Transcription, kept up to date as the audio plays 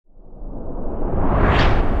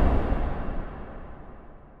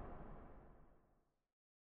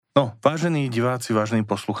No, vážení diváci, vážení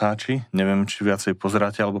poslucháči, neviem, či viacej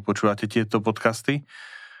pozeráte alebo počúvate tieto podcasty.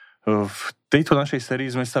 V tejto našej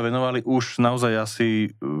sérii sme sa venovali už naozaj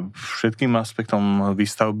asi všetkým aspektom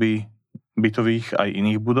výstavby bytových aj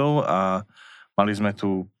iných budov a mali sme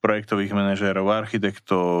tu projektových manažérov,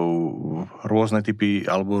 architektov, rôzne typy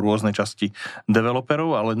alebo rôzne časti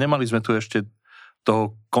developerov, ale nemali sme tu ešte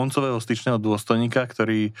toho koncového styčného dôstojníka,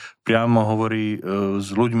 ktorý priamo hovorí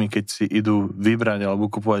s ľuďmi, keď si idú vybrať alebo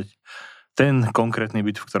kupovať ten konkrétny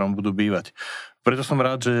byt, v ktorom budú bývať. Preto som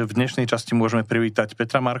rád, že v dnešnej časti môžeme privítať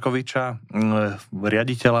Petra Markoviča,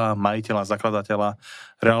 riaditeľa, majiteľa, zakladateľa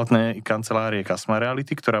realitnej kancelárie Kasma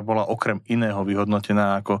Reality, ktorá bola okrem iného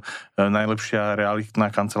vyhodnotená ako najlepšia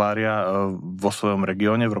realitná kancelária vo svojom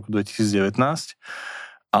regióne v roku 2019.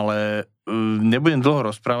 Ale nebudem dlho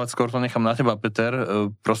rozprávať, skôr to nechám na teba, Peter.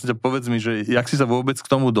 Prosím ťa, povedz mi, že jak si sa vôbec k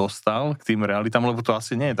tomu dostal, k tým realitám, lebo to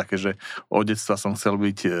asi nie je také, že od detstva som chcel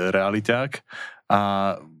byť realiťák. A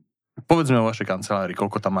povedz mi o vašej kancelárii,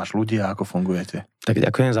 koľko tam máš ľudí a ako fungujete. Tak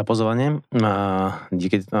ďakujem za pozvanie a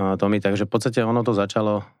díky Tomi. Takže v podstate ono to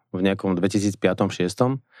začalo v nejakom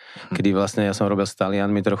 2005-2006, kedy vlastne ja som robil s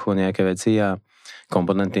Talianmi trochu nejaké veci a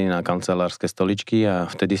komponenty na kancelárske stoličky a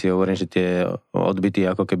vtedy si hovorím, že tie odbyty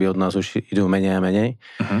ako keby od nás už idú menej a menej.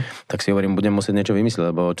 Tak si hovorím, budem musieť niečo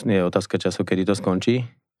vymyslieť, lebo je otázka času, kedy to skončí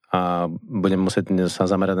a budem musieť sa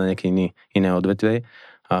zamerať na nejaké iné odvetvie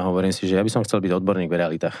a hovorím si, že ja by som chcel byť odborník v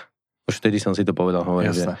realitách. Už vtedy som si to povedal,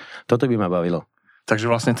 hovorím, že toto by ma bavilo. Takže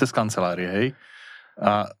vlastne cez kancelárie, hej?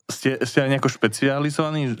 A ste aj nejako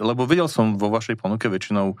špecializovaní? Lebo videl som vo vašej ponuke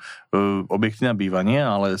väčšinou objekty na bývanie,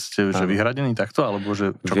 ale ste že vyhradení takto? Alebo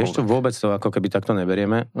že čokoľvek? Vieš čo, vôbec to ako keby takto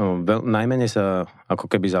neberieme. Najmenej sa ako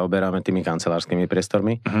keby zaoberáme tými kancelárskymi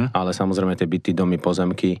priestormi, ale samozrejme tie byty, domy,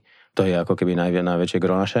 pozemky, to je ako keby najväčšie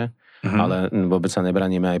gro naše. Ale vôbec sa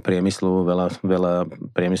nebraníme aj priemyslu, veľa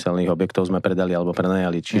priemyselných objektov sme predali alebo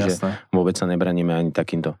prenajali, čiže vôbec sa nebraníme ani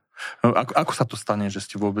takýmto. Ako sa to stane, že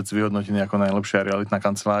ste vôbec vyhodnotení ako najlepšia realitná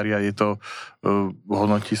kancelária? Je to,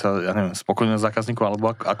 hodnotí sa, ja neviem, spokojnosť zákazníkov,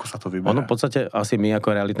 alebo ako sa to vyberá? Ono v podstate asi my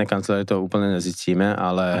ako realitné kancelárie to úplne nezistíme,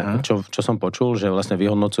 ale čo som počul, že vlastne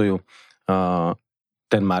vyhodnocujú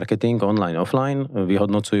ten marketing online, offline,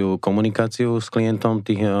 vyhodnocujú komunikáciu s klientom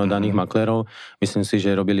tých daných maklérov. Myslím si,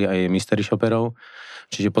 že robili aj mystery shopperov,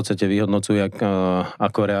 čiže v podstate vyhodnocujú,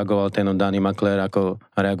 ako reagoval ten daný maklér, ako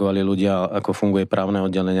reagovali ľudia, ako funguje právne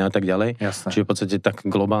oddelenie a tak ďalej. Jasne. Čiže v podstate tak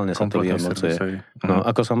globálne sa to vyhodnocuje. No,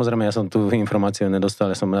 ako samozrejme, ja som tú informáciu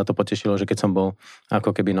nedostal, ja som na to potešilo, že keď som bol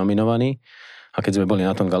ako keby nominovaný, a keď sme boli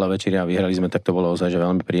na tom gala večeri a vyhrali sme, tak to bolo ozaj, že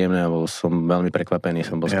veľmi príjemné a som veľmi prekvapený,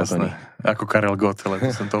 som bol spokojný. Ako Karel Gott, lebo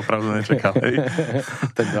som to opravdu nečakal.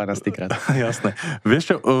 Tak 12. krát. Jasné. Vieš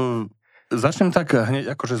čo, začnem tak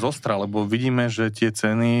hneď akože zostra, lebo vidíme, že tie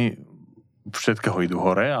ceny všetkého idú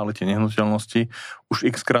hore, ale tie nehnuteľnosti, už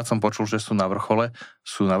x-krát som počul, že sú na vrchole.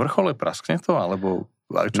 Sú na vrchole? Praskne to? Alebo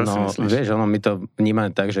čo si myslíš? Vieš, my to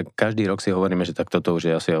vnímame tak, že každý rok si hovoríme, že tak toto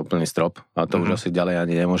už je asi úplný strop a to už asi ďalej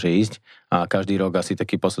ani nemôže ísť a každý rok asi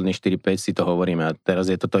taký posledných 4-5 si to hovoríme a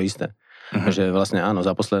teraz je toto isté. Že vlastne áno,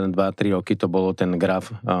 za posledné 2-3 roky to bolo ten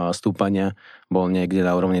graf stúpania bol niekde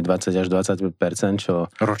na úrovni 20 až 25%,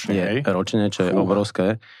 čo ročne, čo je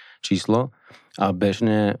obrovské číslo. A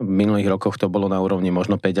bežne v minulých rokoch to bolo na úrovni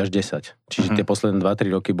možno 5 až 10. Čiže tie posledné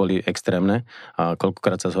 2-3 roky boli extrémne a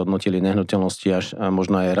koľkokrát sa zhodnotili nehnuteľnosti až a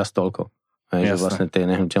možno aj raz toľko. Že vlastne tie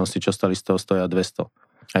nehnuteľnosti, čo stali 100, stoja 200.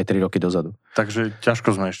 Aj 3 roky dozadu. Takže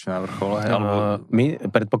ťažko sme ešte na vrchole. My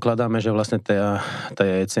predpokladáme, že vlastne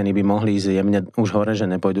tie ceny by mohli ísť jemne už hore, že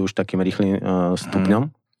nepôjdu už takým rýchlym stupňom.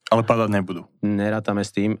 Ale padať nebudú. Nerátame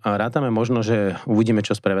s tým. A rátame možno, že uvidíme,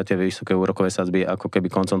 čo spravia tie vysoké úrokové sadzby, ako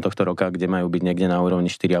keby koncom tohto roka, kde majú byť niekde na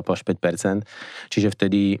úrovni 4,5 až 5%. Čiže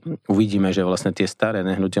vtedy uvidíme, že vlastne tie staré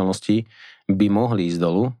nehnuteľnosti by mohli ísť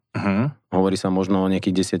dolu. Hovorí sa možno o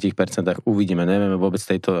nejakých 10%. Uvidíme. Nevieme vôbec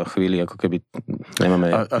v tejto chvíli, ako keby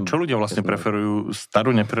nemáme... A čo ľudia vlastne preferujú?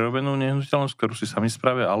 Starú neprerobenú nehnuteľnosť, ktorú si sami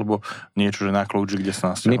spravia, alebo niečo, že na kľúči, kde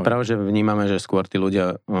sa nasťahujú? My práve, že vnímame, že skôr tí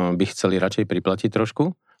ľudia by chceli radšej priplatiť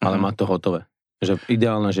trošku, ale má to hotové. Že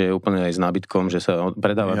ideálne, že je úplne aj s nábytkom, že sa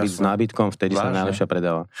predáva byť s nábytkom, vtedy sa najlepšie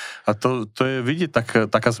predáva. A to je vidieť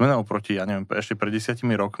taká zmena oproti, ja neviem, ešte pred 10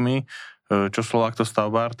 rokmi, čo Slovák to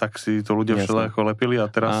stavbár, tak si to ľudia všelijako lepili a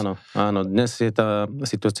teraz... Áno, dnes je tá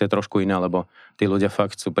situácia trošku iná, lebo tí ľudia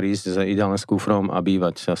fakt chcú prísť ideálne s kufrom a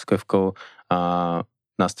bývať s kevkou a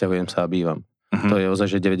nasťahujem sa a bývam. To je ozaj,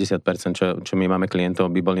 že 90%, čo my máme klientov,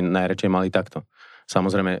 by boli najradšej mali takto.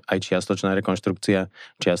 Samozrejme aj čiastočná rekonštrukcia,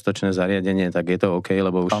 čiastočné zariadenie, tak je to OK,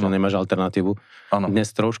 lebo už nemáš alternatívu.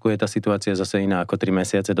 Dnes trošku je tá situácia zase iná ako 3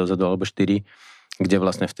 mesiace dozadu alebo 4, kde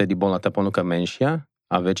vlastne vtedy bola tá ponuka menšia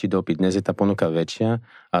a väčší dopyt. Dnes je tá ponuka väčšia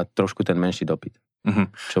a trošku ten menší dopyt.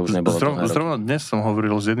 Čo už nebolo Zrovna dnes som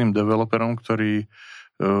hovoril s jedným developerom, ktorý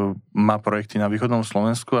má projekty na východnom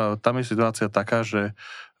Slovensku a tam je situácia taká, že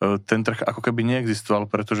ten trh ako keby neexistoval,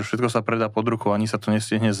 pretože všetko sa predá pod rukou, ani sa to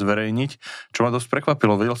nestihne zverejniť, čo ma dosť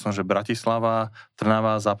prekvapilo. Vedel som, že Bratislava,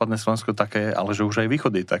 Trnava, západné Slovensko také, ale že už aj východ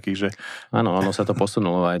je taký, že... Áno, ono sa to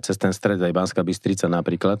posunulo aj cez ten stred, aj Banská Bystrica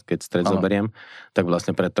napríklad, keď stred zoberiem, tak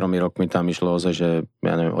vlastne pred 3 rokmi tam išlo že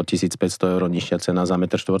ja neviem, o 1500 € nižšia cena za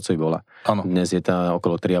meter štvorcový bola. Áno. Dnes je tá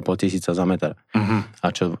okolo 3,5 tisíca za meter. A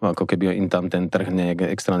čo ako keby im tam ten trh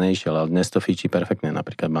extra neišiel, ale dnes to fíči perfektne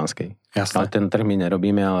napríklad v Banskej. Jasné. Ale ten trh my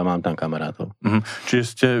nerobíme, ale mám tam kamarátov. Čiže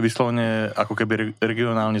ste vyslovene ako keby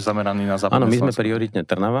regionálne zameraní na západné Áno, my sme Slovensko. prioritne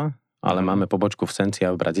Trnava, ale máme pobočku v Senci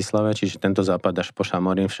a v Bratislave, čiže tento západ až po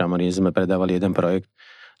Šamorín. V Šamorín sme predávali jeden projekt,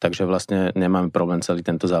 takže vlastne nemáme problém celý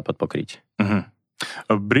tento západ pokryť.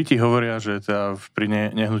 Briti hovoria, že teda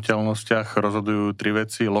pri nehnuteľnostiach rozhodujú 3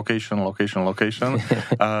 veci: location.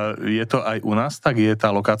 A je to aj u nás tak? Je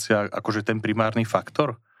tá lokácia akože ten primárny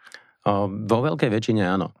faktor? Vo veľkej väčšine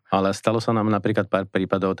áno, ale stalo sa nám napríklad pár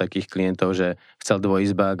prípadov takých klientov, že chcel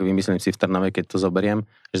dvojizbák, vymyslím si v Trnave, keď to zoberiem,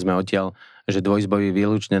 že sme odtiaľ, že dvojizbový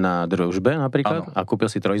výlučne na Družbe napríklad a kúpil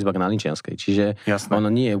si trojizbák na Linčianskej. Čiže ono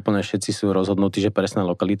nie je úplne, všetci sú rozhodnutí, že presná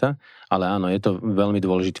lokalita, ale áno, je to veľmi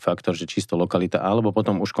dôležitý faktor, že čisto lokalita, alebo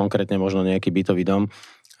potom už konkrétne možno nejaký bytový dom,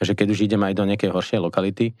 že keď už idem aj do nejakej horšej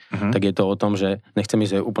lokality, tak je to o tom, že nechcem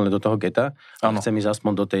ísť úplne do toho geta, ale chcem ísť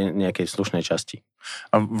aspoň do tej nejakej slušnej časti.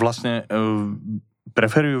 A vlastne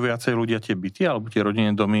preferujú viacej ľudia tie byty alebo tie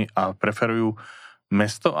rodinné domy a preferujú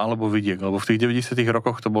mesto alebo vidiek? Lebo v tých 90.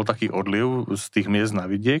 rokoch to bol taký odliv z tých miest na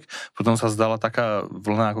vidiek, potom sa zdala taká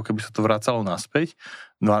vlna, ako keby sa to vracalo naspäť.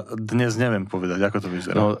 No a dnes neviem povedať, ako to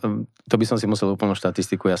vyzerá. No, to by som si musel úplnú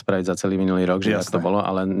štatistiku spraviť za celý minulý rok, že jak to bolo,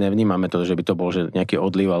 ale nevnímame to, že by to bol že nejaký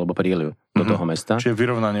odliv alebo príliv do toho mesta. Čiže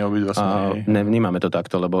vyrovnanie obidva sa nevnímame to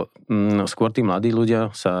takto, lebo skôr tí mladí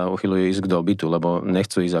ľudia sa uchyľujú ísť k dobytu, lebo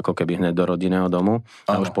nechcú ísť ako keby hneď do rodinného domu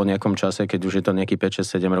a už po nejakom čase, keď už je to nejaký 5,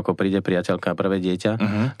 6, 7 rokov, príde priateľka a prvé dieťa,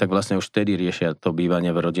 tak vlastne už vtedy riešia to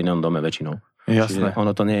bývanie v rodinnom dome väčšinou. Jasné. Čiže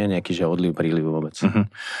ono to nie je nejaký, že odliv, príliv vôbec.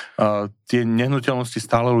 A tie nehnuteľnosti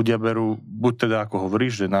stále ľudia berú, buď teda ako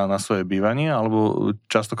hovoríš, že na svoje bývanie, alebo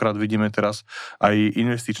častokrát vidíme teraz aj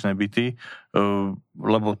investičné byty,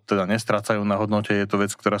 lebo teda nestrácajú na hodnote, je to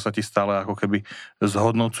vec, ktorá sa ti stále ako keby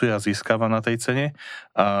zhodnocuje a získava na tej cene.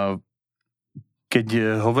 A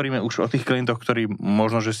keď hovoríme už o tých klientoch, ktorí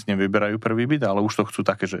možno, že si nevyberajú prvý byt, ale už to chcú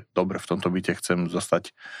také, že dobre, v tomto byte chcem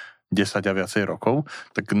zostať 10 a viacej rokov,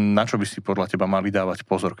 tak na čo by si podľa teba mali dávať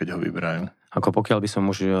pozor, keď ho vyberajú? Ako pokiaľ by som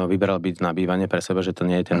už vyberal byt na bývanie pre seba, že to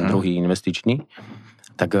nie je ten druhý investičný,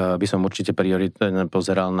 tak by som určite prioritne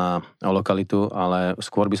pozeral na lokalitu, ale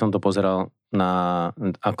skôr by som to pozeral na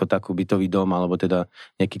ako takú bytový dom, alebo teda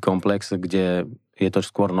nejaký komplex, kde je to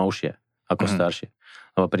skôr novšie ako staršie.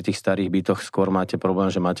 Lebo pri tých starých bytoch skôr máte problém,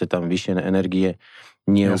 že máte tam vyššie energie,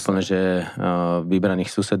 nie úplne, že vybraných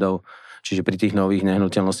susedov. Čiže pri tých nových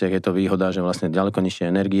nehnuteľnostiach je to výhoda, že vlastne ďaleko nižšie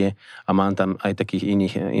energie a mám tam aj takých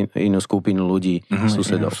inú skupinu ľudí,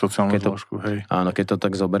 susedov. Áno, keď to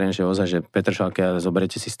tak zoberiem, že ozaj, že Petržalke,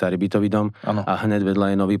 zoberete si starý bytový dom a hneď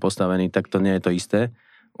vedľa je nový postavený, tak to nie je to isté.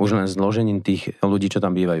 Už len zložením tých ľudí, čo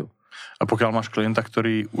tam bývajú. A pokiaľ máš klienta,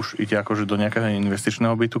 ktorý už ide akože do nejakého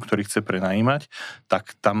investičného bytu, ktorý chce prenajímať,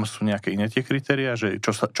 tak tam sú nejaké iné tie kritériá, že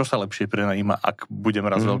čo sa lepšie prenajíma, ak budem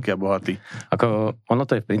raz veľký a bohatý? Ako ono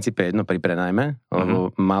to je v princípe jedno pri prenajme,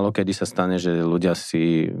 lebo málo kedy sa stane, že ľudia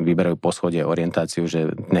si vyberajú poschodie, orientáciu,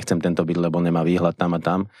 že nechcem tento byt, lebo nemá výhľad tam a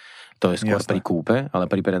tam. To je skôr pri kúpe, ale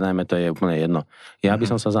pri prenajme to je úplne jedno. Ja by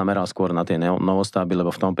som sa zameral skôr na tie novostavby, lebo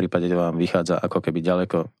v tom prípade vám vychádza ako keby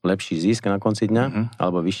ďaleko lepší zisk na konci dňa,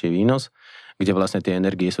 alebo vyšší výnos, kde vlastne tie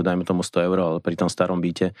energie sú, dajme tomu 100 €, ale pri tom starom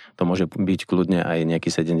byte to môže byť kľudne aj nejaký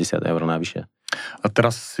 70 € navyše. A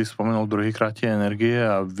teraz si spomenul druhýkrát tie energie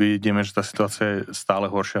a vidíme, že tá situácia je stále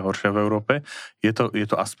horšia a horšia v Európe. Je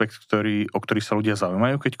to aspekt, o ktorý sa ľudia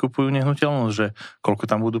zaujímajú, keď kupujú nehnuteľnosť, že koľko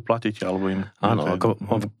tam budú platiť, alebo im... Áno,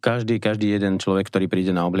 každý jeden človek, ktorý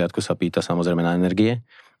príde na obhliadku, sa pýta samozrejme na energie,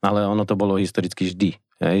 ale ono to bolo historicky vždy.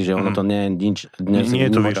 Že ono to nie je nič dnes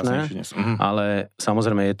výnimočné, ale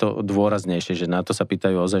samozrejme je to dôraznejšie, že na to sa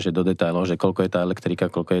pýtajú ozaj, že do detailov, že koľko je tá elektrika,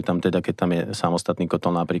 koľko je tam teda, keď tam je samostatný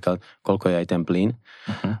kotol napríklad, koľko je aj ten plyn,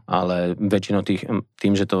 ale väčšinou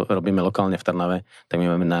tým, že to robíme lokálne v Trnave, tak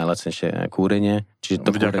my máme najlacnejšie kúrenie, čiže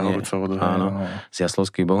to kúrenie z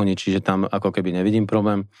Jaslovských Bohuní, čiže tam ako keby nevidím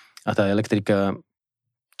problém a tá elektrika,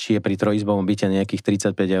 či je pri trojizbovom byte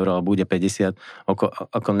nejakých 35 € alebo bude 50,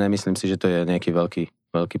 ako nemyslím si, že to je nejaký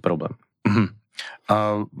veľký problém.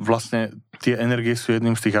 A vlastne tie energie sú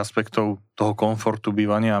jedným z tých aspektov toho komfortu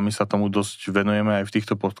bývania a my sa tomu dosť venujeme aj v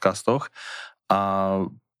týchto podcastoch. A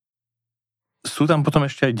sú tam potom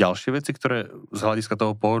ešte aj ďalšie veci, ktoré z hľadiska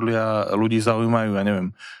toho pohodlia ľudí zaujímajú, ja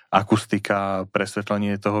neviem, akustika,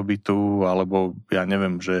 presvetlenie toho bytu, alebo ja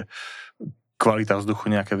neviem, že kvalita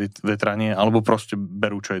vzduchu, nejaké vetranie, alebo proste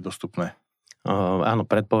berú, čo je dostupné. Áno,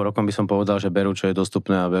 pred pol rokom by som povedal, že berú, čo je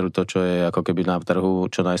dostupné a berú to, čo je ako keby na trhu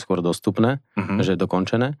čo najskôr dostupné, že je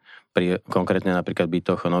dokončené, pri konkrétne napríklad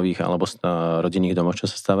bytoch nových alebo rodinných domov, čo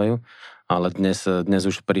sa stávajú, ale dnes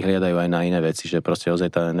už prihliadajú aj na iné veci, že proste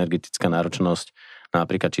ozaj tá energetická náročnosť,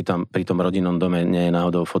 napríklad či tam pri tom rodinnom dome nie je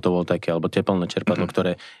náhodou fotovoltaiky alebo teplné čerpadlo,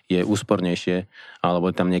 ktoré je úspornejšie, alebo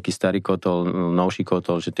je tam nejaký starý kotol, novší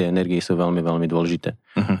kotol, že tie energie sú veľmi, veľmi dôležité.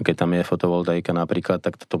 Keď tam je fotovoltaika napríklad,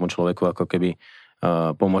 tak to tomu človeku ako keby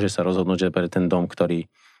pomôže sa rozhodnúť, že pre ten dom, ktorý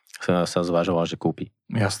sa zvažoval, že kúpi.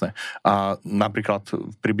 Jasné. A napríklad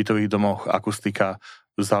pri bytových domoch akustika,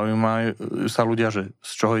 zaujímajú sa ľudia, že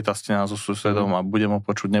z čoho je tá stena so susedom a budem ho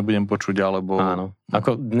počuť, nebudem počuť, alebo... Áno.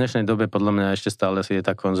 Ako v dnešnej dobe podľa mňa ešte stále je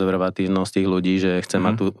tá konzervatívnosť tých ľudí, že chce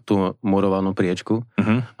mať tú murovanú priečku,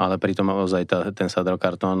 ale pritom ozaj ten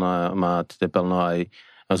sadrokartón má tepelno aj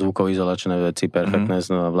zvukoizolačné veci, perfektné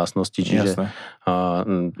vlastnosti, čiže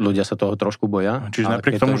ľudia sa toho trošku boja. Čiže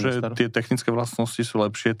napriek tomu, že tie technické vlastnosti sú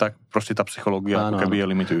lepšie, tak proste tá psychológia ako keby je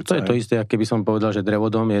limitujúca. To je to isté, keby som povedal, že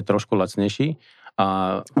drevodom je trošku lacnejší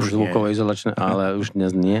a už zvukoizolačné, ale už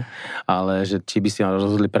dnes nie, ale že či by si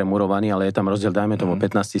rozhodli pre murovaný, ale je tam rozdiel, dajme tomu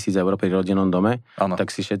 15 000 eur pri rodinnom dome,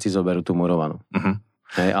 tak si všetci zoberú tú murovanú.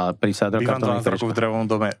 Hej, ale pri sadrokartónových prečkách. V drevovom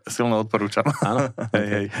dome silno odporúčam. Áno.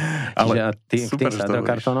 Hej. Ale k tým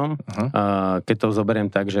sadrokartónom, keď to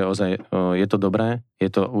zoberiem tak, že ozaj je to dobré,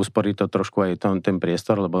 úsporí to trošku aj ten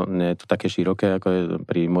priestor, lebo nie je to také široké, ako je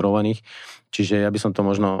pri murovaných. Čiže ja by som to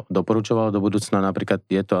možno doporučoval do budúcna, napríklad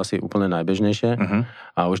je to asi úplne najbežnejšie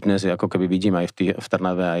a už dnes ako keby vidím aj v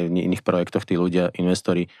Trnave, aj v iných projektoch tí ľudia,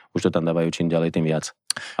 investori, už to tam dávajú čím ďalej, tým viac.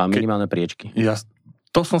 A minimálne priečky.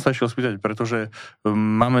 To som sa išiel spýtať, pretože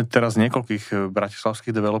máme teraz niekoľkých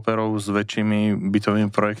bratislavských developerov s väčšími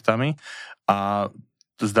bytovými projektami a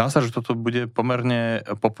zdá sa, že toto bude pomerne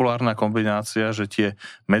populárna kombinácia, že tie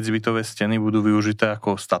medzibytové steny budú využité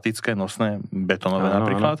ako statické, nosné, betonové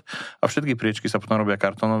napríklad a všetky priečky sa potom robia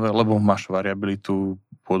kartónové, lebo máš variabilitu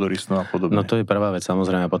pôdorysnú a podobne. No to je prvá vec,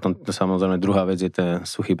 samozrejme. A potom samozrejme druhá vec je ten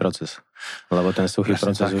suchý proces. Lebo ten suchý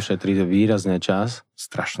proces ušetrí výrazne čas.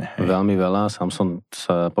 Strašne. Hej. Veľmi veľa. Sám som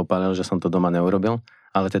sa popálil, že som to doma neurobil.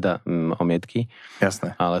 Ale teda omietky.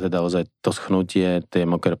 Jasné. Ale teda ozaj to schnutie, tie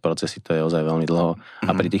mokré procesy, to je ozaj veľmi dlho.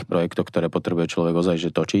 A pri tých projektoch, ktoré potrebuje človek ozaj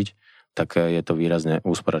že točiť, tak je to výrazne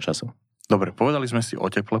úspora času. Dobre, povedali sme si o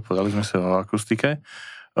teple, povedali sme si o akustike.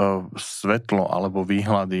 Svetlo alebo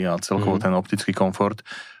výhľady a celkovo ten optický komfort.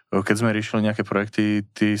 Keď sme riešili nejaké projekty,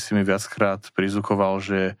 ty si mi viackrát prizvukoval,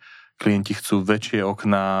 že klienti chcú väčšie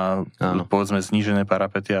okná, povedzme znížené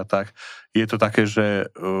parapety a tak. Je to také, že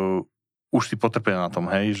už si potrpia na tom,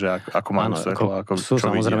 hej, že ako majú svetlo, ako sú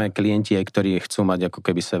samozrejme klienti, ktorí chcú mať ako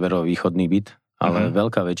keby severovýchodný byt, ale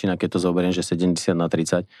veľká väčšina, keď to zoberiem, že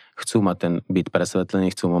 70/30, chcú mať ten byt presvetlený,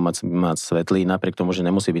 chcú mať svetlý, napriek tomu, že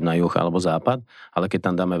nemusí byť na juh alebo západ, ale keď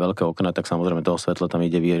tam dáme veľké okna, tak samozrejme toho svetla tam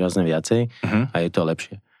ide výrazne viacej a je to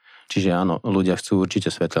lepšie. Čiže áno, ľudia chcú určite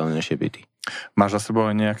svetelnejšie byty. Máš za sebou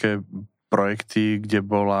aj nejaké projekty, kde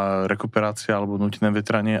bola rekuperácia alebo nutené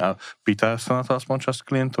vetranie a pýta sa na to aspoň časť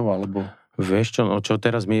klientov, alebo... Vieš čo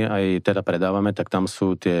teraz my aj teda predávame, tak tam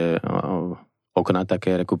sú tie okná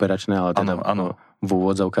také rekuperačné, ale teda v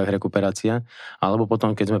úvodzovkách rekuperácia. Alebo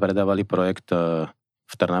potom, keď sme predávali projekt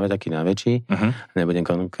v Trnave, taký najväčší, nebudem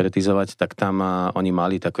konkretizovať, tak tam oni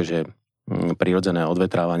mali také, že prirodzené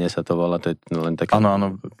odvetrávanie sa to volá, to je len taký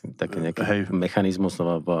nejaký mechanizmus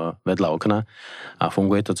vedľa okna a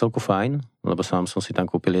funguje to celku fajn, lebo sám som si tam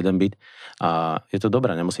kúpil jeden byt a je to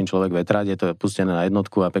dobré, nemusím človek vetrať, je to pustené na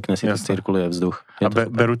jednotku a pekne si to cirkuluje vzduch. A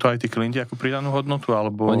berú to aj tí klienti ako pridanú hodnotu?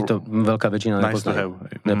 Alebo... Oni to veľká väčšina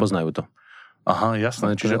nepoznajú to. Aha,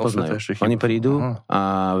 jasné. Čiže oni prídu a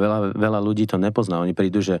veľa ľudí to nepozná. Oni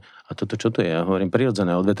prídu, že a toto čo to je? Ja hovorím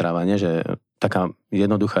prirodzené odvetrávanie, že taká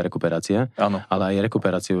jednoduchá rekuperácia, ale aj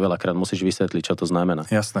rekuperáciu veľakrát musíš vysvetliť, čo to znamená.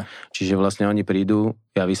 Jasné. Čiže vlastne oni prídu,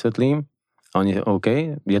 ja vysvetlím, a oni,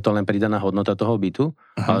 OK, je to len pridaná hodnota toho bytu,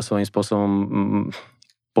 ale svojím spôsobom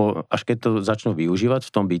až keď to začnú využívať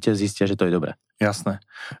v tom byte, zistia, že to je dobré. Jasné.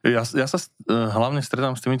 Ja sa hlavne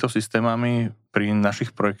stretám s týmito systémami pri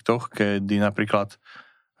našich projektoch, kedy napríklad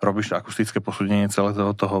robíš akustické posúdenie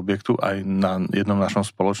celého toho objektu. Aj na jednom našom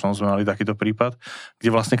spoločnom sme mali takýto prípad, kde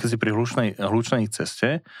vlastne keď si pri hlučnej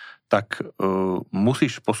ceste, tak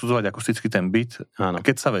musíš posudzovať akusticky ten byt,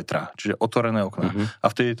 keď sa vetrá, čiže otvorené okná. A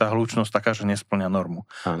vtedy je tá hlučnosť taká, že nesplňa normu.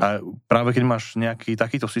 A práve keď máš nejaký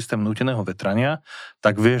takýto systém núteného vetrania,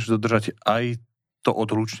 tak vieš dodržať aj to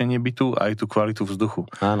odhlučnenie bytu, aj tú kvalitu vzduchu.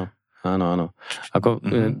 Áno.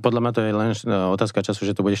 Podľa mňa to je len otázka času,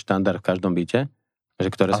 že to bude štandard v každom byte, že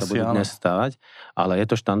ktoré sa budú dnes stávať, ale je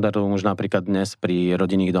to štandardom už napríklad dnes pri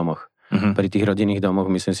rodinných domoch. Pri tých rodinných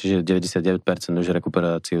domoch myslím si, že 99% už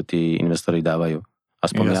rekuperáciu tí investori dávajú.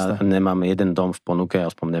 Aspoň ja nemám jeden dom v ponuke,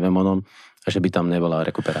 aspoň neviem o tom, že by tam nebola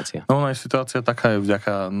rekuperácia. No je situácia taká aj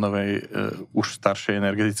vďaka novej, už staršej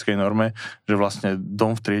energetickej norme, že vlastne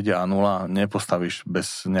dom v triede A0 nepostavíš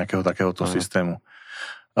bez nejakého takéhoto systému.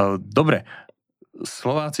 Dobre,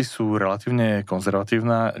 Slováci sú relatívne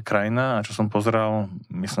konzervatívna krajina a čo som pozeral,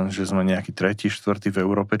 myslím, že sme nejaký 3., 4. v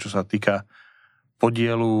Európe, čo sa týka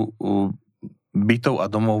podielu bytov a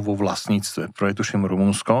domov vo vlastníctve. Prvé tuším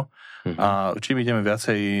Rumunsko. A čím ideme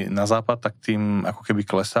viacej na západ, tak tým ako keby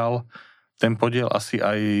klesal ten podiel. Asi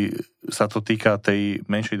aj sa to týka tej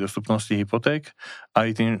menšej dostupnosti hypoték,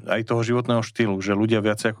 aj toho životného štýlu, že ľudia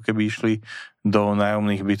viacej ako keby išli do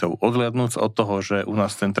nájomných bytov. Odhliadnúc od toho, že u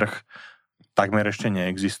nás ten trh takmer ešte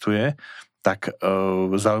neexistuje, tak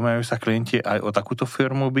zaujímajú sa klienti aj o takúto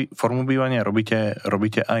formu bývania?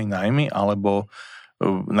 Robíte aj nájmy, alebo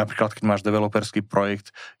napríklad, keď máš developerský projekt,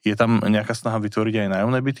 je tam nejaká snaha vytvoriť aj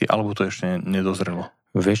nájomné byty, alebo to ešte nedozrelo?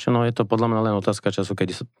 Vieš, je to podľa mňa len otázka času,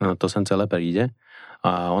 keď to sem celé príde.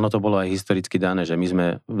 A ono to bolo aj historicky dané, že my sme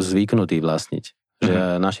zvyknutí vlastniť.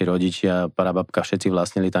 Že naši rodičia, prababka, všetci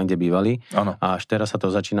vlastnili tam, kde bývali. Ano. A až teraz sa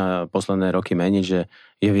to začína posledné roky meniť, že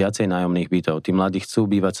je viacej nájomných bytov. Tí mladí chcú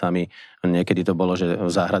bývať sami. Niekedy to bolo, že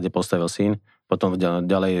v záhrade postavil syn, potom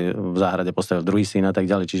ďalej v záhrade postavil druhý syn a tak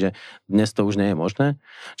ďalej. Čiže dnes to už nie je možné.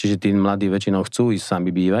 Čiže tí mladí väčšinou chcú ísť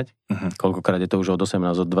sami bývať. Koľkokrát je to už od 18,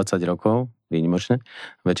 od 20 rokov, výnimočne.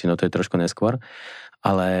 Väčšinou to je trošku neskôr.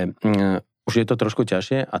 Ale už je to trošku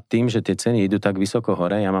ťažšie a tým, že tie ceny idú tak vysoko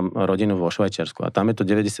hore, ja mám rodinu vo Švajčiarsku a tam je to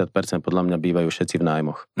 90% podľa mňa bývajú všetci v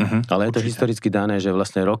nájmoch. Ale je to historicky dané, že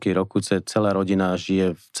vlastne roky, celá rodina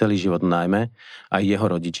žije celý život v nájme, aj jeho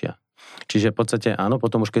rodičia. Čiže v podstate áno,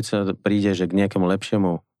 potom už keď sa príde, že k nejakému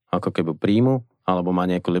lepšiemu ako keby príjmu, alebo má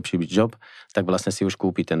nejaký lepší job, tak vlastne si už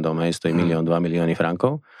kúpi ten dom, stojí 1 000 000, 2 milióny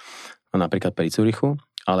frankov, napríklad pri Zürichu,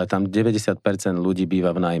 ale tam 90% ľudí býva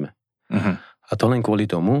v nájme. A to len kvôli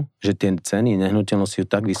tomu, že tie ceny nehnuteľnosti sú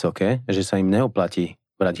tak vysoké, že sa im neoplatí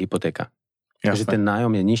brať hypotéka. Že ten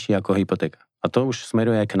nájom je nižší ako hypotéka. A to už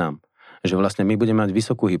smeruje aj k nám. Že vlastne my budeme mať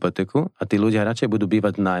vysokú hypotéku a tí ľudia radšej budú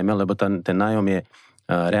bývať v nájme, lebo ten nájom je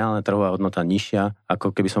reálna trhová hodnota nižšia,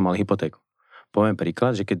 ako keby som mal hypotéku. Poviem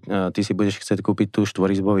príklad, že keď ty si budeš chcieť kúpiť tú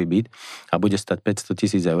štvorizbový byt a bude stať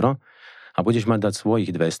 500 000 eur, a budeš mať dať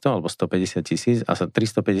svojich 200 alebo 150 000 a sa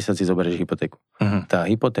 350 si zoberieš hypotéku. Tá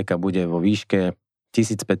hypotéka bude vo výške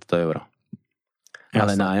 1500 eur.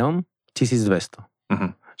 Ale nájom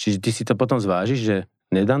 1200. Čiže ty si to potom zvážiš, že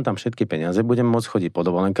nedám tam všetky peniaze, budem môcť chodiť po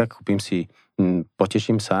dovolenkách, kúpim si,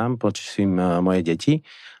 poteším sám, poteším moje deti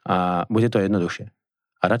a bude to jednoduchšie.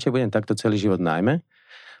 A radšej budem takto celý život nájme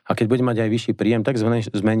a keď budem mať aj vyšší príjem, tak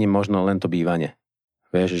zmením možno len to bývanie.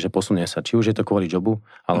 Vieš, že posunie sa. Či už je to kvôli jobu,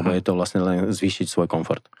 alebo je to vlastne len zvýšiť svoj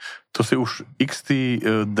komfort. To si už XT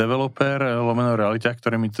developer, lomeno realiťah,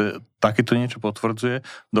 ktorý mi takéto niečo potvrdzuje.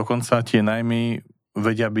 Dokonca tie najmy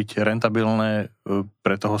vedia byť rentabilné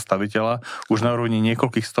pre toho staviteľa už na úrovni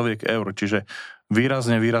niekoľkých stoviek eur. Čiže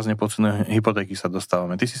výrazne podcenené hypotéky sa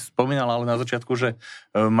dostávame. Ty si spomínal ale na začiatku, že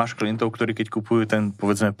máš klientov, ktorí keď kupujú ten,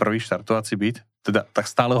 povedzme, prvý štartovací byt, teda tak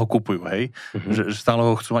stále ho kupujú, hej? Že stále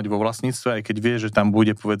ho chcú mať vo vlastníctve, aj keď vie, že tam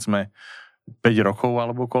bude, povedzme, 5 rokov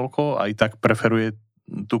alebo koľko, aj tak preferuje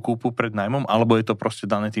tú kúpu pred nájmom, alebo je to proste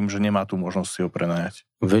dané tým, že nemá tú možnosť si ho prenajať?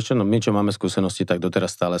 Vieš čo, my čo máme skúsenosti, tak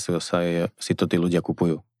doteraz stále si to tí ľudia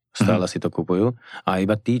kupujú. Stále si to kupujú. A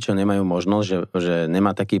iba tí, čo nemajú možnosť, že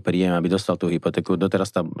nemá taký príjem, aby dostal tú hypotéku,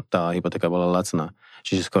 doteraz tá hypotéka bola lacná.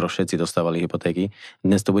 Čiže skoro všetci dostávali hypotéky.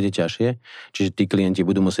 Dnes to bude ťažšie, čiže tí klienti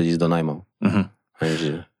budú musieť ísť do nájmov.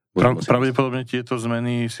 Pravdepodobne tieto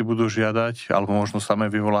zmeny si budú žiadať, alebo možno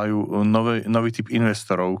samé vyvolajú nový typ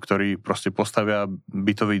investorov, ktorí proste postavia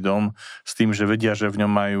bytový dom s tým, že vedia, že v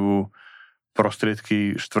ňom majú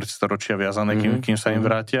prostriedky štvrťstoročia viazané, kým sa im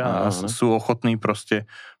vrátia a sú ochotní proste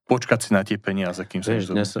počkať si na tie peniaze, kým sa im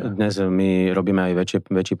zobudia. Dnes my robíme aj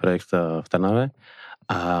väčší projekt v Trnave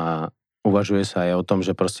a uvažuje sa aj o tom,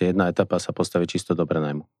 že proste jedna etapa sa postaví čisto do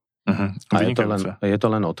prenajmu. A je to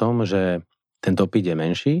len o tom, že ten dopyt je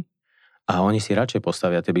menší a oni si radšej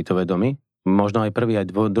postavia tie bytové domy. Možno aj prvý,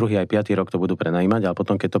 aj druhý, aj 5. rok to budú prenajímať, ale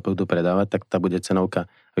potom, keď to budú predávať, tak tá bude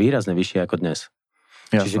cenovka výrazne vyššia ako dnes.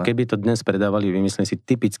 Jasné. Čiže keby to dnes predávali, vymyslím si,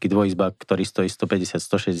 typický dvojizbák, ktorý stojí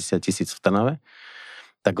 150-160 tisíc v Trnave,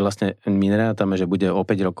 tak vlastne my nerátame, že bude o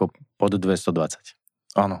 5 rokov pod 220.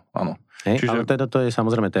 Áno. Hej? Ale teda to je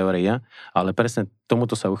samozrejme teória, ale presne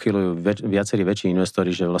tomuto sa uchyľujú viacerí väčší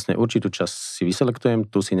investori, že vlastne určitú časť si vyselektujem,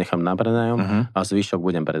 tu si nechám na prenájom a zvyšok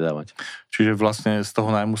budem predávať. Čiže vlastne z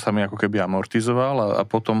toho nájmu sa mi ako keby amortizoval a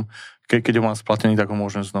potom, keď ho mám splatený, tak ho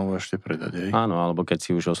môžem znovu ešte predať. Hej? Áno, alebo keď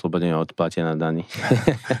si už oslobodený od platenia daní.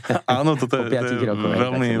 Áno, toto je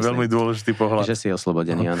veľmi dôležitý pohľad. Že si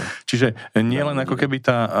oslobodený, áno. Čiže nie len ako keby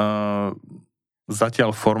tá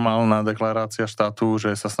zatiaľ formálna deklarácia štátu,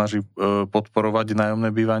 že sa snaží podporovať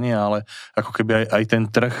nájomné bývanie, ale ako keby aj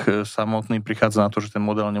ten trh samotný prichádza na to, že ten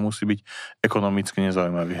model nemusí byť ekonomicky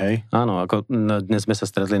nezaujímavý, hej? Áno, ako dnes sme sa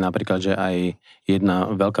stretli napríklad, že aj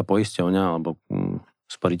jedna veľká poisťovňa alebo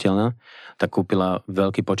sporiteľná, tak kúpila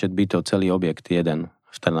veľký počet bytov, celý objekt, jeden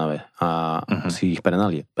v Trnave a si ich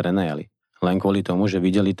prenajali. Len kvôli tomu, že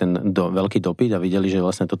videli ten veľký dopyt a videli, že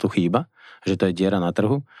vlastne to tu chýba, že to je diera na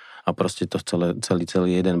trhu a proste to celý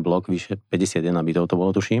jeden blok, vyše 51 bytov to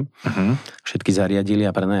bolo, tuším, všetky zariadili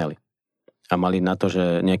a prenajali. A mali na to,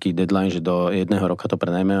 že nejaký deadline, že do 1 roka to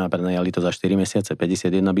prenajme a prenajali to za 4 mesiace,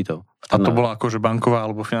 51 bytov. A to bola akože banková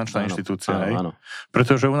alebo finančná inštitúcia, hej? Áno.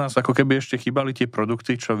 Pretože u nás ako keby ešte chýbali tie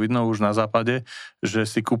produkty, čo vidno už na západe, že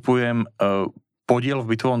si kupujem podiel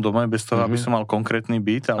v bytovom dome bez toho, aby som mal konkrétny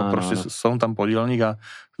byt, ale proste som tam podielník a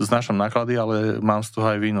znášam náklady, ale mám z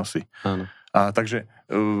toho aj výnosy. Áno. A takže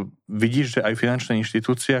vidíš, že aj finančné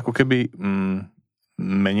inštitúcie ako keby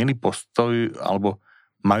menili postoj, alebo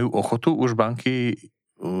majú ochotu už banky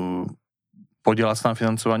podielať sa na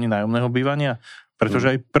financovaní nájomného bývania?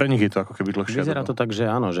 Pretože aj pre nich je to ako keby dlhšie. Vyzerá to tak, že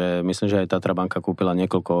áno, že myslím, že aj Tatra banka kúpila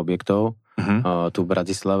niekoľko objektov tu v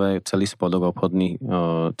Bratislave, celý spodok obchodný,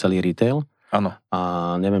 celý retail. Áno. A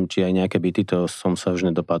neviem, či aj nejaké byty, to som sa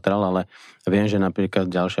už nedopatral, ale viem, že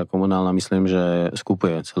napríklad ďalšia komunálna, myslím, že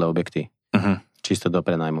skupuje celé objekty. Čisto do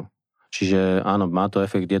prenajmu. Čiže áno, má to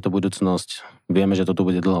efekt, je to budúcnosť, vieme, že to tu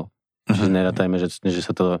bude dlho. Čiže nerátajme, že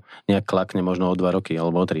sa to nejak klakne možno o 2 roky,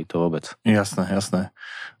 alebo o 3, to vôbec. Jasné.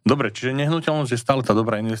 Dobre, čiže nehnuteľnosť je stále tá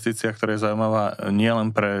dobrá investícia, ktorá je zaujímavá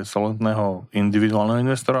nielen pre solventného individuálneho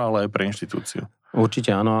investora, ale aj pre inštitúciu.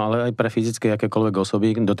 Určite áno, ale aj pre fyzické akékoľvek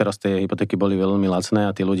osoby. Doteraz tie hypotéky boli veľmi lacné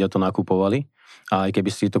a tí ľudia to nakupovali. A aj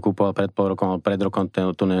keby si to kúpoval pred pol rokom, alebo pred rokom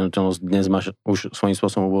tú nehnuteľnosť, dnes máš už svojím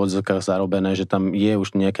spôsobom v úvodzovkách zarobené, že tam je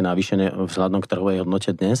už nejaké navýšenie vzhľadom k trhovej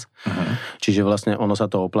hodnote dnes. Čiže vlastne ono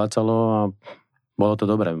sa to oplácalo a bolo to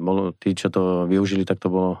dobré. Tí, čo to využili, tak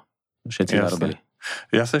to bolo všetci zarobili.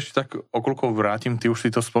 Ja sa ešte tak okolko vrátim, ty už si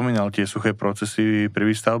to spomínal, tie suché procesy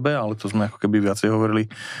pri výstavbe, ale to sme ako keby viacej hovorili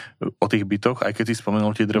o tých bytoch, aj keď si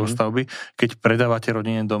spomenul tie drevostavby. Keď predávate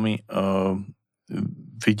rodinné domy,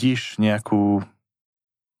 vidíš nejakú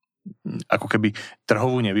ako keby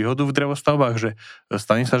trhovú nevýhodu v drevostavbách, že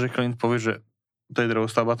stane sa, že klient povie, že to je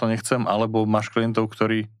drevostavba, to nechcem, alebo máš klientov,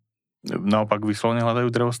 ktorí naopak vyslovene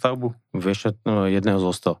hľadajú drevostavbu? Vieš, jedného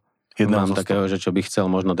zo 100. Mám takého, že čo by chcel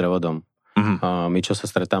možno drevodom. My, čo sa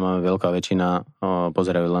stretávame, veľká väčšina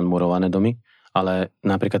pozerajú len murované domy, ale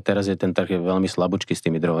napríklad teraz je ten trh veľmi slabúčky s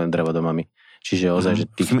tými drevodomami. Čiže ozaj, že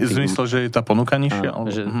zmysel, že je tá ponuka nižšia?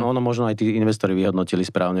 Ono možno aj tí investori vyhodnotili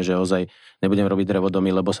správne, že ozaj nebudem robiť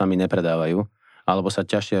drevodomy, lebo sa mi nepredávajú, alebo sa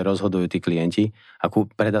ťažšie rozhodujú tí klienti a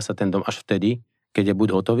predá sa ten dom až vtedy, keď je buď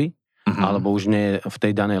hotový, alebo už nie je v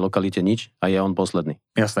tej danej lokalite nič a je on posledný.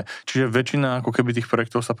 Jasné. Čiže väčšina ako keby tých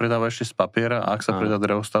projektov sa predáva ešte z papiera a ak sa predá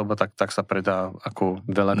drevostavba, tak sa predá ako...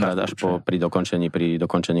 Veľakrát až pri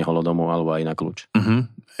dokončení holodomu alebo aj na kľúč.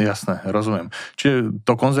 Jasné, rozumiem. Čiže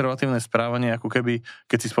to konzervatívne správanie, ako keby,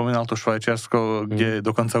 keď si spomínal to Švajčiarsko, kde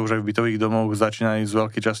dokonca už aj v bytových domoch začínajú z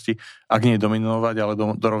veľkej časti, ak nie dominovať, ale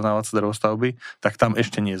dorovnávať sa drevostavby, tak tam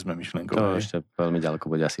ešte nie sme myšlienkoví. To ešte veľmi ďaleko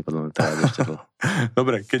bude asi podľa mňa trvať ešte dlho.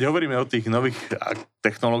 Dobre, keď hovoríme o tých nových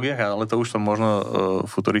technológiách, ale to už som možno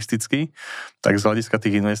futuristický, tak z hľadiska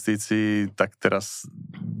tých investícií, tak teraz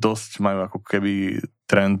dosť majú ako keby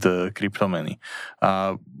trend kryptomeny.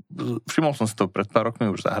 A všimol som si to pred pár rokmi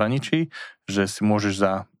už v zahraničí, že si môžeš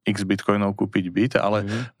za x bitcoinov kúpiť byt, ale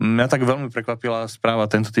mňa tak veľmi prekvapila správa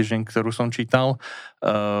tento týždeň, ktorú som čítal.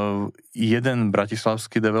 Jeden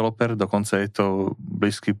bratislavský developer, dokonca je to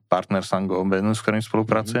blízky partner Sango Benu, s ktorým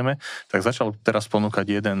spolupracujeme, tak začal teraz ponúkať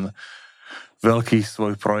jeden veľký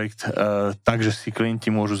svoj projekt, takže si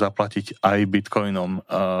klienti môžu zaplatiť aj bitcoinom.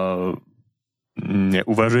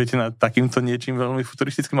 Neuvažujete nad takýmto niečím veľmi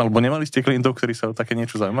futuristickým? Alebo nemali ste klientov, ktorí sa o také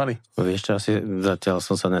niečo zaujímali? Vieš čo, asi zatiaľ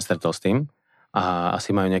som sa nestretol s tým a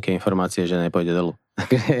asi majú nejaké informácie, že nepôjde dolu.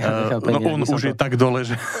 On už je tak dole,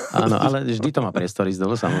 že... Áno, ale vždy to má priestor ísť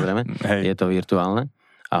dolu, samozrejme. Hej. Je to virtuálne.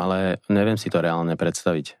 ale neviem si to reálne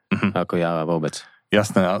predstaviť, ako ja vôbec.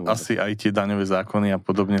 Jasné, asi aj tie daňové zákony a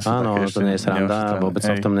podobne sú áno, také ešte... to nie je sranda, vôbec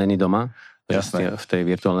som v tom není doma, v tej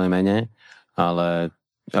virtuálnej mene, ale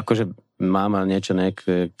akože mám niečo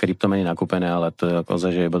kryptomeny nakúpené, ale to je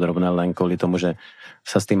ozaj, že je podrobné len kvôli tomu, že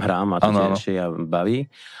sa s tým hrám a to tiež ja baví,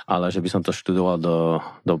 ale že by som to študoval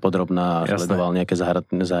do podrobná a sledoval nejaké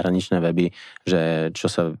zahraničné weby, že čo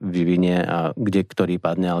sa vyvinie a kde ktorý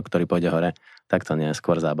padne, ale ktorý pôjde hore, tak to nie je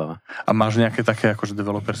skôr zábava. A máš nejaké také akože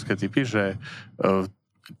developerské typy, že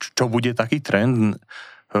čo bude taký trend?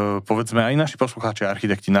 Povedzme aj naši poslucháči a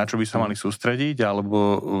architekti, na čo by sa mali sústrediť,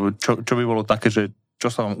 alebo čo by bolo také, že čo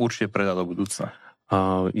sa vám určite predá do budúcna?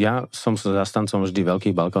 Ja som zastancom vždy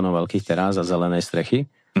veľkých balkónov, veľkých terás a zelenej strechy.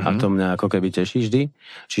 A to mňa ako keby teší vždy.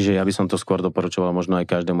 Čiže ja by som to skôr doporučoval možno aj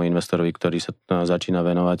každému investorovi, ktorý sa začína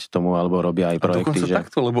venovať tomu, alebo robia aj projekty. A dokonca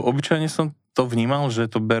takto, lebo obyčajne som to vnímal, že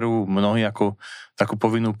to berú mnohí ako takú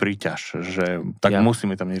povinnú príťaž, že tak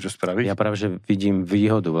musíme tam niečo spraviť. Ja práve, že vidím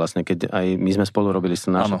výhodu vlastne, keď aj my sme spolu robili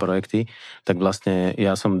naše projekty, tak vlastne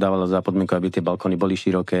ja som dával za podmienku, aby tie balkóny boli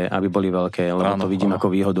široké, aby boli veľké, lebo to vidím ako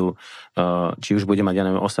výhodu, či už bude mať, ja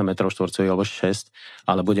neviem, 8 metrov štvorcových alebo 6,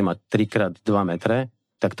 ale bude mať 3x2 metre,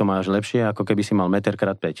 tak to máš lepšie, ako keby si mal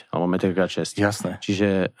 1x5 alebo 1x6. Jasné.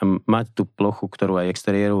 Čiže mať tú plochu, ktorú aj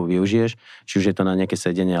exteriéru využiješ, či už je to na nejaké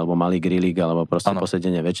sedenie, alebo malý grilík, alebo proste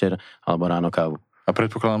posedenie večer, alebo ráno kávu. A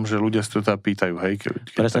predpokladám, že ľudia si to teda pýtajú, hej?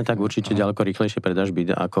 Presne tak, určite ďaleko rýchlejšie predáš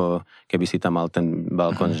byt, ako keby si tam mal ten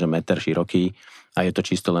balkón, že meter široký a je to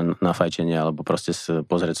čisto len na fajčenie, alebo proste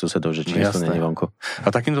pozrieť susedov, že či sú není vonku.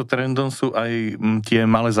 A takýmto trendom sú aj tie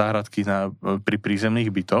malé záhradky pri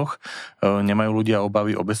prízemných bytoch. Nemajú ľudia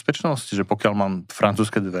obavy o bezpečnosť, že pokiaľ mám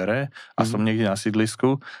francúzske dvere a som niekde na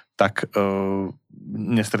sídlisku, tak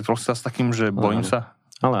nestretol sa s takým, že bojím sa?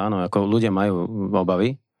 Ale áno, ako ľudia majú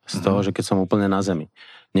obavy z toho, že keď som úplne na zemi.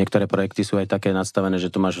 Niektoré projekty sú aj také nadstavené,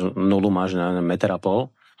 že tu máš nulu, máš na 1,5 metra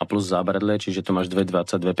a plus zábradlie, čiže tu máš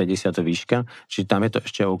 2,20, 2,50 výška, čiže tam je to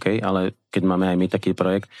ešte OK, ale keď máme aj my taký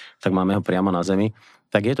projekt, tak máme ho priamo na zemi,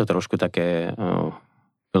 tak je to trošku také,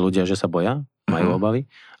 ľudia, že sa boja, majú obavy,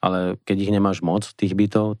 ale keď ich nemáš moc, tých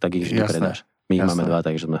bytov, tak ich vždy predáš. My ich máme 2,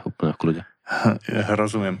 takže sme úplne v kľude.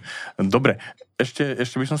 Rozumiem. Dobre, ešte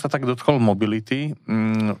by som sa tak dotkol mobility.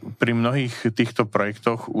 Pri mnohých týchto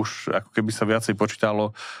projektoch už ako keby sa viacej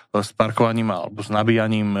počítalo s parkovaním alebo s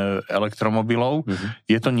nabíjaním elektromobilov.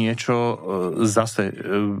 Je to niečo zase,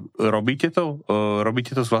 robíte to?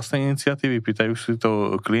 Robíte to z vlastnej iniciatívy? Pýtajú si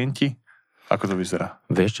to klienti? Ako to vyzerá?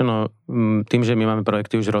 Vieš čo, no tým, že my máme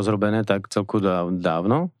projekty už rozrobené tak celku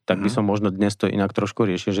dávno, tak by som možno dnes to inak trošku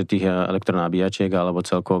riešil, že tých elektronabíjačiek alebo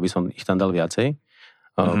celkovo by som ich tam dal viacej.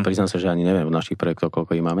 Priznám sa, že ani neviem v našich projektoch,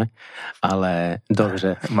 koľko ich máme, ale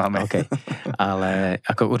dobře. Máme. Okay. Ale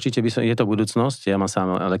ako určite je to budúcnosť, ja mám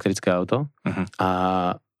sám elektrické auto a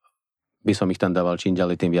by som ich tam dával čím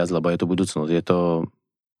ďalej tým viac, lebo je to budúcnosť. Je to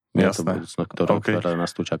budúcnosť, ktorá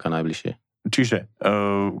nás tu čaká najbližšie. Čiže,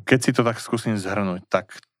 keď si to tak skúsim zhrnúť, tak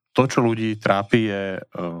to, čo ľudí trápi, je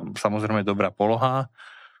samozrejme dobrá poloha,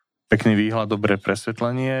 pekný výhľad, dobré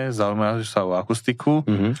presvetlenie, zaujímavé sa o akustiku.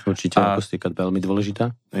 Určite akustika je veľmi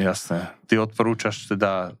dôležitá. Jasné. Ty odporúčaš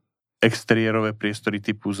teda exteriérové priestory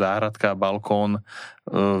typu záhradka, balkón,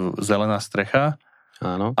 zelená strecha.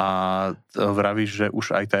 Áno. A vravíš, že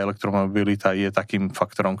už aj tá elektromobilita je takým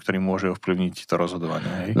faktorom, ktorý môže ovplyvniť to rozhodovanie,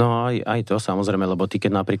 hej? No aj to samozrejme, lebo ty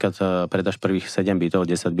keď napríklad predáš prvých 7 bytov,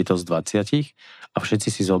 10 bytov z 20 a všetci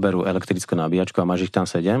si zoberú elektrickú nabíjačku a máš ich tam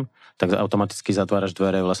 7, tak automaticky zatváraš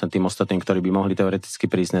dvere vlastne tým ostatným, ktorí by mohli teoreticky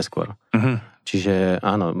prísť neskôr. Čiže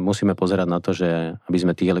áno, musíme pozerať na to, že aby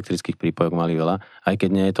sme tých elektrických prípojok mali veľa, aj keď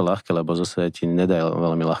nie je to ľahké, lebo zase ti nedá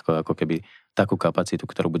veľmi ľahko, ako keby takú kapacitu,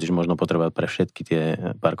 ktorú budeš možno potrebovať pre všetky tie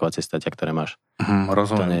parkovacie státia, ktoré máš.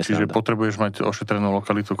 Rozumiem, čiže potrebuješ mať ošetrenú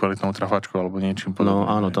lokalitu kvalitnou trafačkou alebo niečím podobným.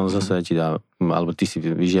 No áno, to zase ti dá, alebo ty si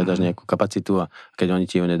vyžiadaš nejakú kapacitu a keď oni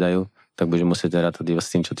ti ju nedajú, tak budeš musieť rátať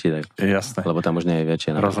s tým, čo ti dajú. Jasné. Lebo tam už nie je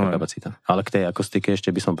väčšia kapacita. Ale k tej akustike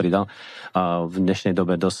ešte by som pridal. A v dnešnej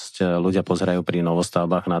dobe dosť ľudia pozerajú pri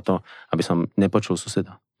novostavbách na to, aby som nepočul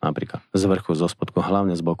suseda. Napríklad z vrchu, zo spodku,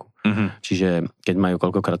 hlavne z boku. Čiže keď majú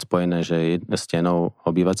koľkokrát spojené, že je stenou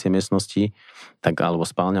obývacie miestnosti, tak alebo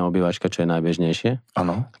spálňa obývačka, čo je najbežnejšie,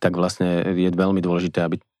 tak vlastne je veľmi dôležité,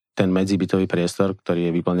 aby ten medzibytový priestor, ktorý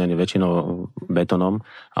je vyplnený väčšinou betónom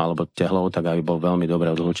alebo tehlou, tak aby bol veľmi dobre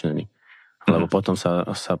odhlučnený. Lebo potom sa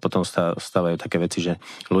stávajú také veci, že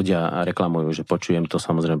ľudia reklamujú, že počujem to,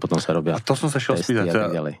 samozrejme potom sa robia. A to som sa šiel spýtať. A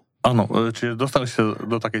tak ďalej. Áno, čiže dostali sa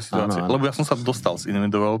do takej situácie. Áno. Lebo ja som sa dostal s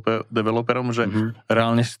iným developerom, že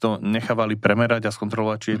reálne si to nechávali premerať a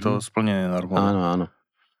skontrolovať, či je to splnené normálne. Áno.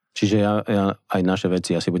 Čiže ja aj naše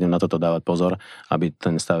veci, ja si budem na toto dávať pozor, aby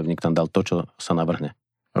ten stavebník tam dal to, čo sa navrhne.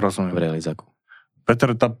 Rozumiem. V realizáku.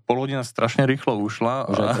 Peter, tá polhodina strašne rýchlo ušla.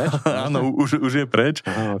 Už je preč? Áno, už je preč.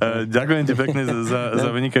 Aha, okay. Ďakujem ti pekne za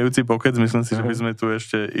vynikajúci pokec. Myslím si, že by sme tu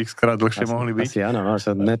ešte x-krát dlhšie mohli byť. Asi áno,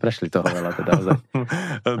 že neprešli toho veľa. Teda,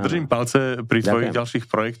 Držím palce pri tvojich ďalších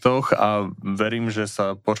projektoch a verím, že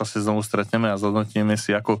sa počasie znovu stretneme a zhodnotíme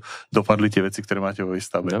si, ako dopadli tie veci, ktoré máte vo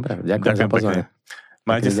výstave. Dobre, ďakujem za pozvanie.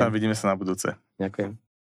 Majte sa, vidíme sa na budúce. Ďakujem.